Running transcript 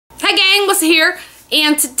Hi gang, Melissa here,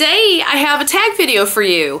 and today I have a tag video for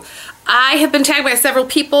you. I have been tagged by several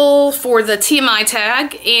people for the TMI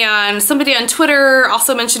tag, and somebody on Twitter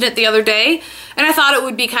also mentioned it the other day, and I thought it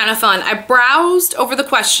would be kind of fun. I browsed over the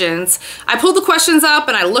questions. I pulled the questions up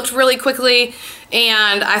and I looked really quickly,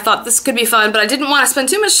 and I thought this could be fun, but I didn't want to spend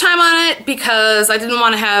too much time on it because I didn't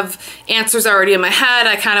want to have answers already in my head.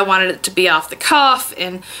 I kind of wanted it to be off the cuff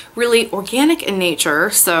and really organic in nature.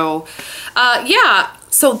 So yeah,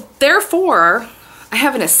 so therefore I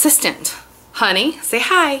have an assistant. Honey, say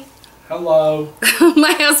hi. Hello.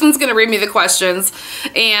 My husband's gonna read me the questions,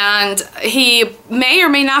 and he may or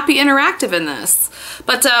may not be interactive in this.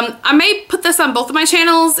 But I may put this on both of my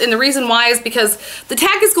channels, and the reason why is because the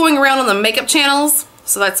tag is going around on the makeup channels,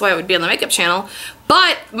 so that's why it would be on the makeup channel.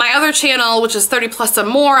 But my other channel, which is 30 plus and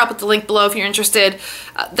more, I'll put the link below if you're interested,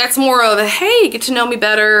 that's more of a, hey, get to know me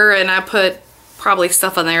better, and I put probably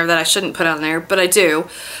stuff on there that I shouldn't put on there, but I do.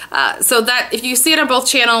 So that if you see it on both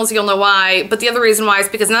channels, you'll know why. But the other reason why is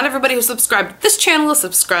because not everybody who's subscribed to this channel is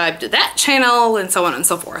subscribed to that channel, and so on and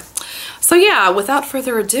so forth. So yeah, without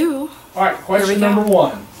further ado. All right, question number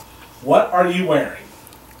one. What are you wearing?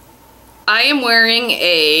 I am wearing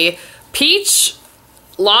a peach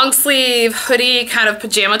long sleeve hoodie kind of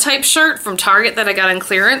pajama type shirt from Target that I got on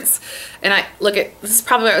clearance. And this is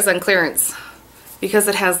probably why it was on clearance, because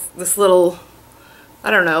it has this little,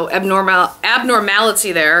 I don't know,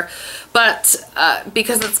 abnormality there, but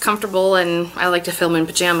because it's comfortable and I like to film in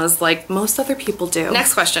pajamas like most other people do.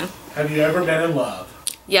 Next question. Have you ever been in love?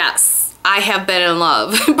 Yes, I have been in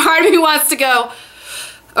love. Part of me wants to go,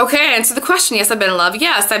 okay, answer the question. Yes, I've been in love.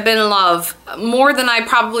 Yes, I've been in love more than I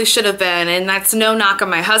probably should have been, and that's no knock on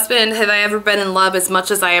my husband. Have I ever been in love as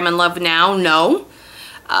much as I am in love now? No.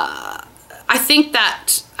 I think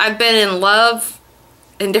that I've been in love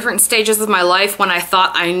in different stages of my life when I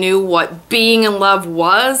thought I knew what being in love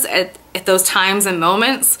was at those times and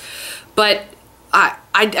moments, but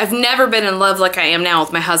I've never been in love like I am now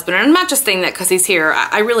with my husband, and I'm not just saying that because he's here.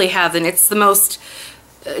 I really haven't. It's the most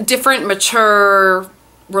different, mature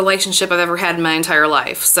relationship I've ever had in my entire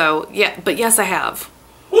life. So yeah, but yes, I have.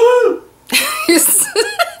 Woo!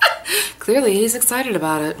 Clearly he's excited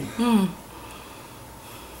about it.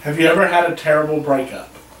 Have you ever had a terrible breakup?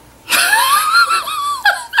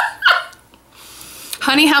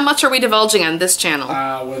 Honey, how much are we divulging on this channel?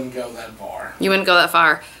 I wouldn't go that far. You wouldn't go that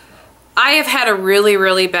far. I have had a really,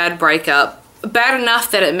 really bad breakup. Bad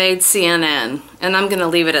enough that it made CNN. And I'm going to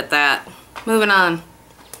leave it at that. Moving on.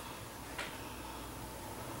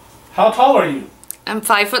 How tall are you? I'm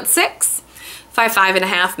 5'6".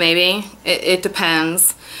 5'5.5" maybe. It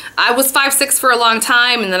depends. I was 5'6" for a long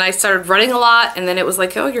time, and then I started running a lot, and then it was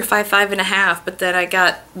like, oh, you're 5'5.5", but then I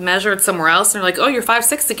got measured somewhere else, and they're like, oh, you're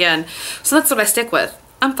 5'6" again. So that's what I stick with.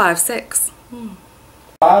 I'm 5'6".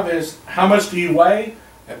 5 is how much do you weigh?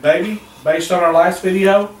 And baby, based on our last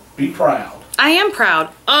video, be proud. I am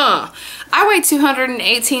proud. I weigh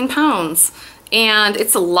 218 pounds, and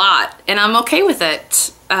it's a lot, and I'm okay with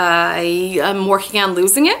it. I'm working on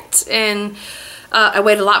losing it, and I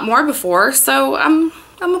weighed a lot more before, so I'm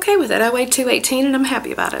okay with it. I weighed 218 and I'm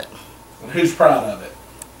happy about it. And who's proud of it?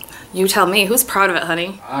 You tell me. Who's proud of it,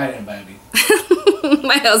 honey? I am, baby.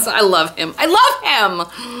 My husband. I love him. I love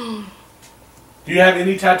him! Do you have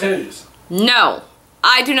any tattoos? No.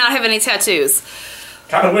 I do not have any tattoos.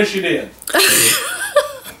 Kind of wish you did.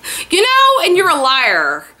 You know, and you're a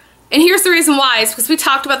liar. And here's the reason why. It's because we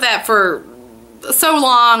talked about that for so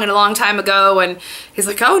long and a long time ago, and he's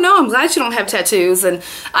like, oh no, I'm glad you don't have tattoos. And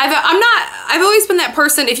I've always been that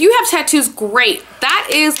person. If you have tattoos, great, that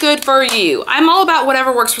is good for you. I'm all about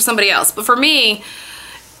whatever works for somebody else, but for me,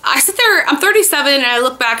 I sit there, I'm 37, and I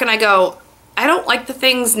look back and I go, I don't like the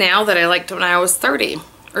things now that I liked when I was 30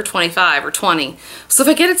 or 25 or 20. So if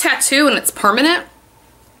I get a tattoo and it's permanent,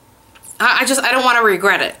 I don't want to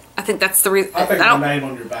regret it. I think that's the reason. I think the name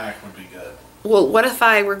on your back would be good. Well, what if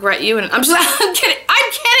I regret you? And I'm kidding.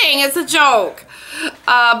 I'm kidding. It's a joke.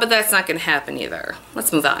 But that's not going to happen either.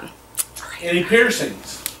 Let's move on. Any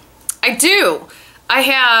piercings? I do. I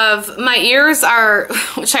have, my ears are,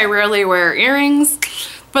 which I rarely wear earrings,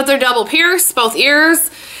 but they're double pierced, both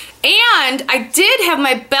ears. And I did have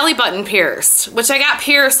my belly button pierced, which I got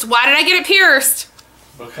pierced. Why did I get it pierced?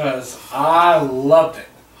 Because I loved it.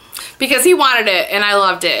 Because he wanted it and I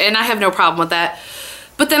loved it, and I have no problem with that.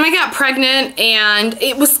 But then I got pregnant, and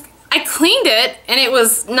I cleaned it and it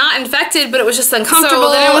was not infected, but it was just uncomfortable.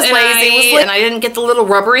 So then it was lazy, and I didn't get the little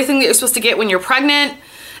rubbery thing that you're supposed to get when you're pregnant,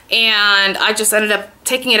 and I just ended up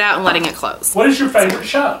taking it out and letting it close. What is your favorite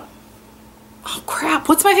show? Oh crap,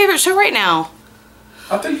 what's my favorite show right now?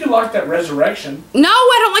 I think you like that Resurrection. No,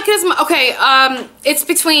 I don't like it as much. Okay, it's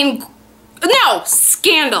between... No,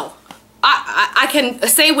 Scandal. I can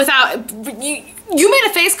say without... You made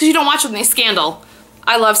a face because you don't watch with me. Scandal.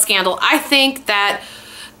 I love Scandal. I think that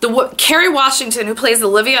Kerry Washington, who plays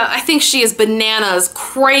Olivia, I think she is bananas,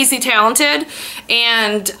 crazy talented,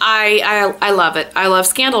 and I love it. I love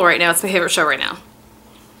Scandal right now. It's my favorite show right now.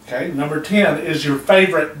 Okay, number 10 is your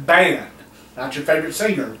favorite band. Not your favorite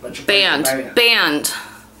singer, but your favorite band. Band.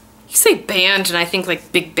 You say band, and I think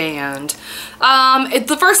like big band.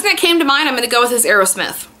 The first thing that came to mind, I'm going to go with is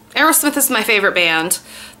Aerosmith. Aerosmith is my favorite band.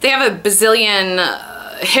 They have a bazillion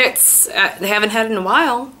hits they haven't had in a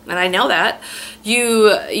while, and I know that. You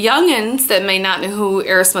youngins that may not know who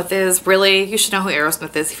Aerosmith is, really, you should know who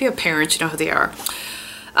Aerosmith is. If you have parents, you know who they are.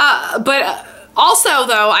 But also,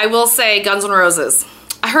 though, I will say Guns N' Roses.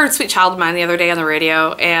 I heard Sweet Child of Mine the other day on the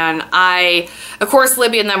radio, and of course,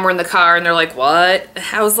 Libby and them were in the car, and they're like, what?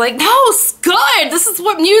 I was like, no, it's good. This is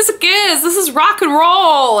what music is. This is rock and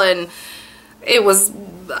roll. And it was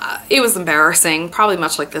embarrassing, probably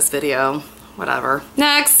much like this video. Whatever.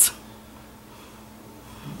 Next.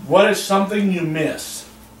 What is something you miss?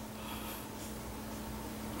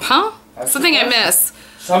 Huh? Something I miss.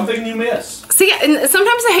 Something you miss. See, and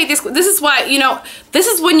sometimes I hate these. This is why, this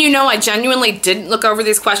is when you know I genuinely didn't look over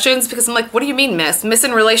these questions, because I'm like, what do you mean miss? Miss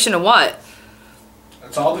in relation to what?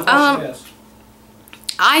 That's all the question is.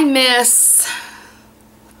 I miss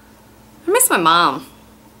my mom.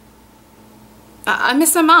 I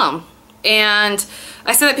miss my mom. And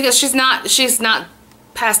I say that because she's not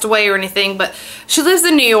passed away or anything, but she lives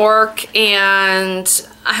in New York, and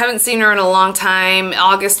I haven't seen her in a long time.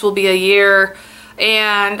 August will be a year.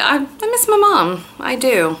 And I miss my mom. I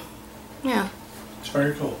do. Yeah. It's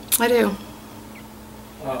very cool. I do.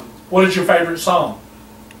 What is your favorite song?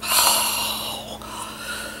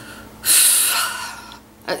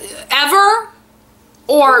 Ever?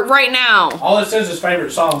 Or right now? All it says is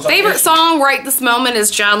favorite songs. Favorite song right this moment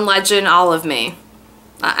is John Legend, All of Me.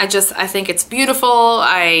 I think it's beautiful.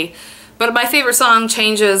 But my favorite song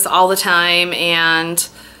changes all the time, and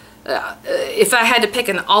if I had to pick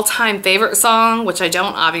an all-time favorite song, which I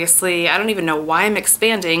don't, obviously, I don't even know why I'm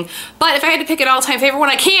expanding, but if I had to pick an all-time favorite one,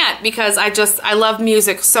 I can't, because I love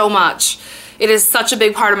music so much. It is such a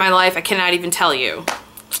big part of my life, I cannot even tell you.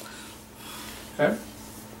 Okay.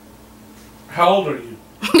 How old are you?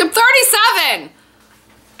 I'm 37!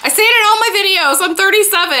 I say it in all my videos, I'm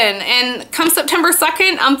 37, and come September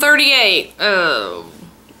 2nd, I'm 38. Oh,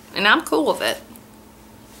 and I'm cool with it.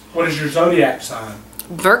 What is your zodiac sign?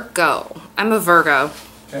 Virgo. I'm a Virgo.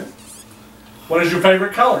 Okay. What is your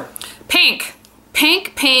favorite color? Pink.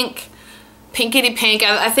 Pink, pink, pinkity pink.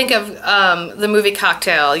 I think of the movie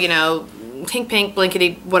Cocktail, pink, pink,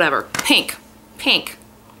 blinkety, whatever. Pink. Pink.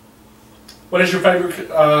 What is your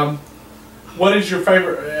favorite, I'm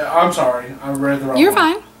sorry, I read the wrong You're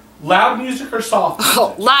one. fine. Loud music or soft music?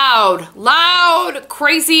 Oh, loud. Loud,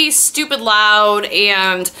 crazy, stupid loud,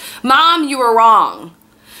 and Mom, you were wrong.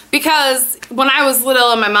 Because when I was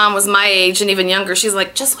little and my mom was my age and even younger, she's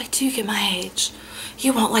like, just wait till you get my age.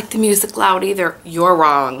 You won't like the music loud either. You're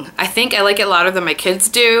wrong. I think I like it louder than my kids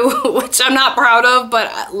do, which I'm not proud of,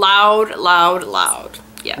 but loud, loud, loud.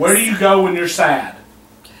 Yes. Where do you go when you're sad?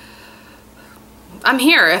 I'm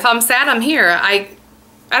here. If I'm sad, I'm here. I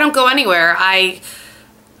don't go anywhere. I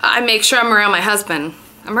make sure I'm around my husband.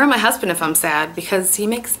 I'm around my husband if I'm sad, because he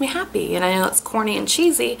makes me happy. And I know it's corny and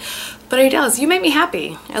cheesy, but he does. You make me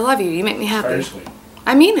happy. I love you. You make me happy. Very sweet.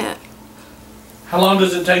 I mean it. How long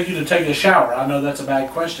does it take you to take a shower? I know that's a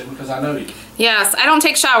bad question because I know you. Yes, I don't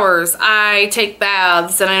take showers. I take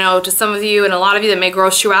baths, and I know to some of you and a lot of you that may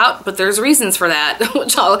gross you out, but there's reasons for that,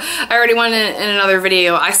 which I already went in another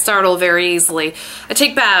video. I startle very easily. I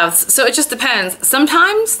take baths, so it just depends.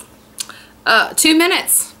 Sometimes 2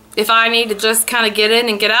 minutes. If I need to just kind of get in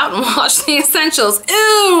and get out and wash the essentials.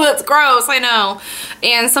 Ew, that's gross, I know.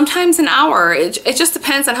 And sometimes an hour. It just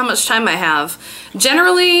depends on how much time I have.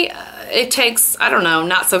 Generally, it takes, I don't know,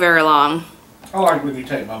 not so very long. I like when you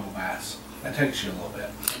take bubble baths. That takes you a little bit.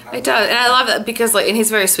 It does, and I love that because, and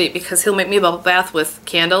he's very sweet because he'll make me a bubble bath with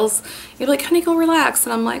candles. You're like, honey, go relax.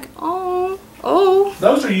 And I'm like, oh.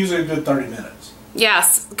 Those are usually a good 30 minutes.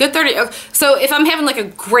 Yes, good 30. So if I'm having like a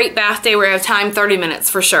great bath day where I have time, 30 minutes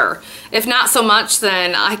for sure. If not so much,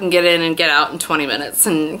 then I can get in and get out in 20 minutes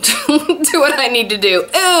and do what I need to do.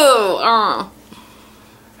 Ew. How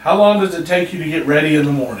long does it take you to get ready in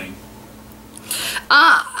the morning?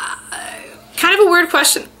 Kind of a weird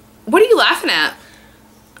question. What are you laughing at?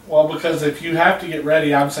 Well, because if you have to get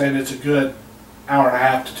ready, I'm saying it's a good hour and a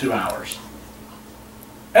half to 2 hours.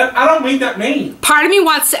 And I don't mean that mean. Part of me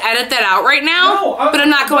wants to edit that out right now, No, but I'm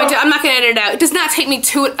not going to. I'm not going to edit it out. It does not take me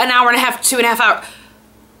an hour and a half, 2.5 hours.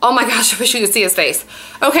 Oh my gosh, I wish you could see his face.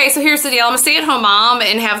 Okay, so here's the deal. I'm a stay-at-home mom,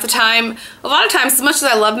 and half the time, a lot of times, as much as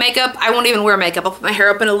I love makeup, I won't even wear makeup. I'll put my hair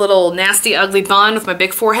up in a little nasty, ugly bun with my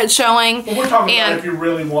big forehead showing. Well, we're talking about if you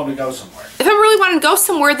really want to go somewhere. If I'm really wanting to go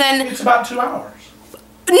somewhere, then... It's about 2 hours.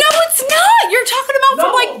 No, it's not! You're talking about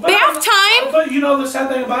from, like, bath time. But, you know, the sad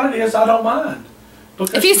thing about it is I don't mind.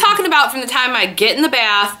 If he's talking about from the time I get in the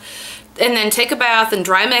bath, and then take a bath and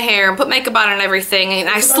dry my hair and put makeup on and everything, and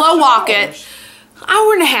I slow walk it...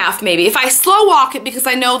 Hour and a half maybe. If I slow walk it because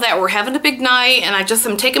I know that we're having a big night and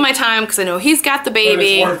I'm taking my time because I know he's got the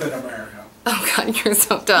baby. But it's worth it, America. Oh God, you're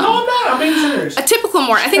so dumb. No, I'm not. I'm being serious. A typical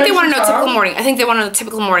morning. I think they want to know typical morning. I think they want to know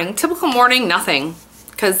typical morning. Typical morning, nothing.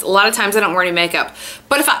 Because a lot of times I don't wear any makeup.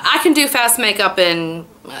 But if I can do fast makeup in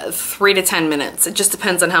 3 to 10 minutes. It just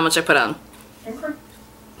depends on how much I put on. Okay.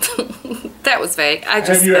 That was vague.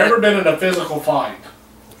 Have you ever been in a physical fight?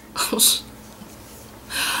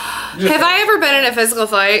 Have I ever been in a physical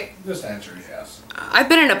fight? Just answer yes. I've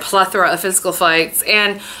been in a plethora of physical fights,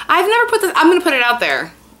 and I've never put this. I'm going to put it out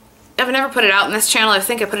there. I've never put it out in this channel. I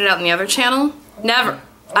think I put it out in the other channel. Never. Okay.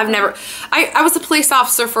 I've never. I was a police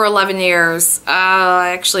officer for 11 years.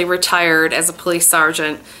 I actually retired as a police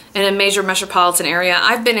sergeant in a major metropolitan area.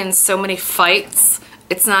 I've been in so many fights.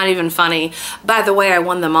 It's not even funny. By the way, I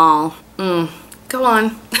won them all. Go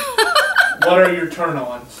on. What are your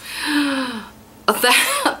turn-ons?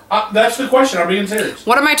 That's the question. I'm being serious.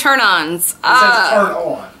 What are my turn-ons? It says turn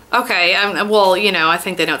on. Okay. Well, you know, I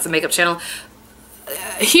think they know it's a makeup channel.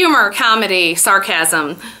 Humor, comedy,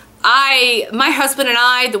 sarcasm. My husband and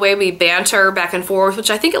I, the way we banter back and forth,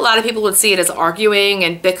 which I think a lot of people would see it as arguing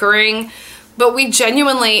and bickering, but we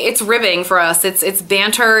genuinely, it's ribbing for us. It's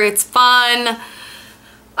banter. It's fun.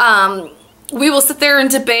 We will sit there and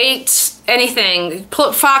debate anything. Pull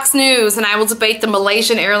up Fox News and I will debate the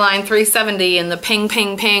Malaysian Airline 370 and the ping,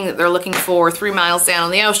 ping, ping that they're looking for 3 miles down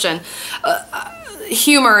on the ocean.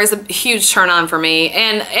 Humor is a huge turn on for me.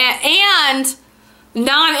 And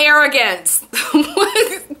non-arrogance. Put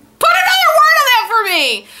another word on that for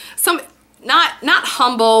me. Not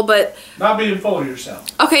humble, but... Not being full of yourself.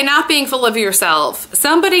 Okay, not being full of yourself.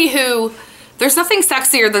 Somebody who... There's nothing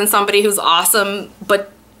sexier than somebody who's awesome,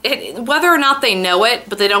 but... whether or not they know it,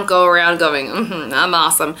 but they don't go around going, I'm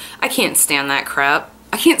awesome. I can't stand that crap.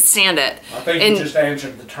 I can't stand it. I think you just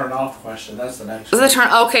answered the turn off question. That's the next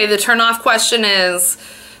one. Okay, the turn off question is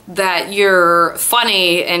that you're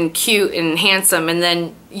funny and cute and handsome and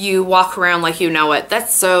then you walk around like you know it.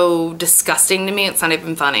 That's so disgusting to me. It's not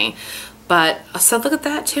even funny. But, so look at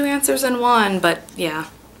that. 2 answers in 1. But, yeah.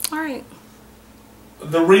 All right.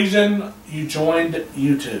 The reason you joined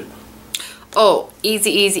YouTube. Oh,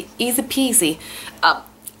 easy peasy.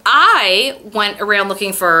 I went around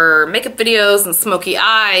looking for makeup videos and smoky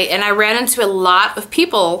eye, and I ran into a lot of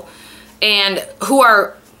people and who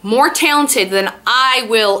are more talented than I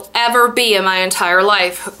will ever be in my entire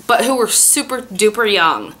life, but who were super duper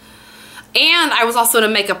young. And I was also in a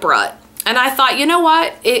makeup rut. And I thought, you know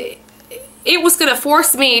what? It was going to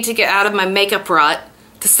force me to get out of my makeup rut,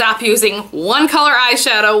 to stop using one color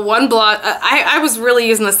eyeshadow, one blush. I was really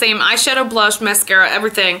using the same eyeshadow, blush, mascara,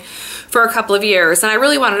 everything for a couple of years, and I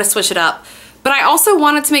really wanted to switch it up. But I also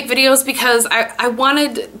wanted to make videos because I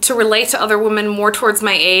wanted to relate to other women more towards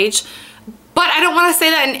my age. But I don't want to say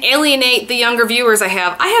that and alienate the younger viewers I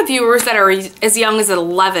have. I have viewers that are as young as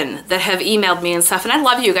 11 that have emailed me and stuff, and I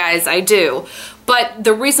love you guys, I do. But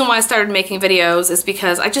the reason why I started making videos is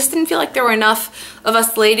because I just didn't feel like there were enough of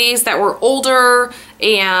us ladies that were older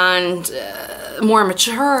and more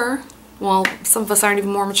mature. Well, some of us aren't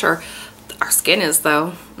even more mature. Our skin is,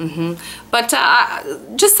 though. But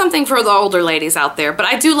just something for the older ladies out there. But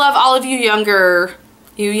I do love all of you younger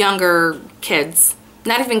kids.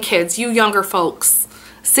 Not even kids, you younger folks.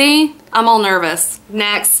 See? I'm all nervous.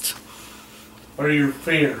 Next. What are your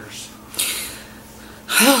fears?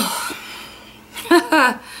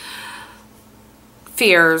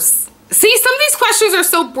 Fears. See, some of these questions are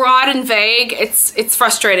so broad and vague, it's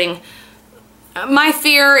frustrating. My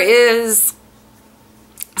fear is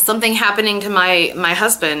something happening to my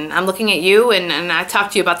husband. I'm looking at you, and I talk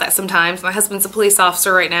to you about that sometimes. My husband's a police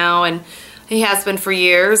officer right now, and he has been for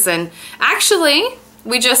years. And actually,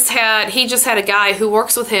 he just had a guy who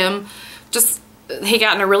works with him. He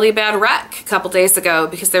got in a really bad wreck a couple days ago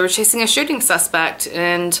because they were chasing a shooting suspect,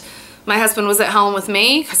 and my husband was at home with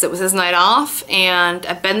me because it was his night off, and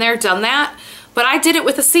I've been there, done that, but I did it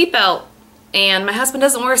with a seatbelt, and my husband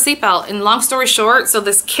doesn't wear a seatbelt. And long story short, so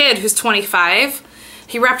this kid who's 25,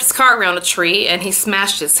 he wrapped his car around a tree and he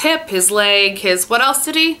smashed his hip, his leg, what else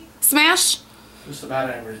did he smash? Just about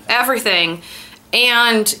everything. Everything.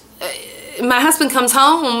 And my husband comes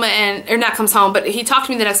home or not comes home, but he talked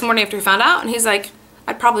to me the next morning after he found out, and he's like,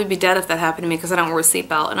 I'd probably be dead if that happened to me because I don't wear a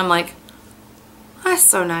seatbelt. And I'm like, that's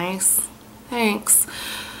so nice. Thanks.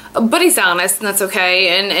 But he's honest, and that's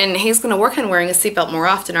okay, and he's going to work on wearing a seatbelt more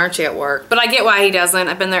often, aren't you, at work? But I get why he doesn't.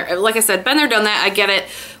 I've been there, like I said, been there, done that, I get it.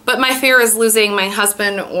 But my fear is losing my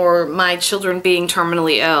husband or my children being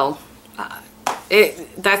terminally ill.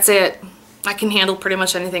 That's it. I can handle pretty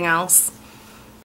much anything else.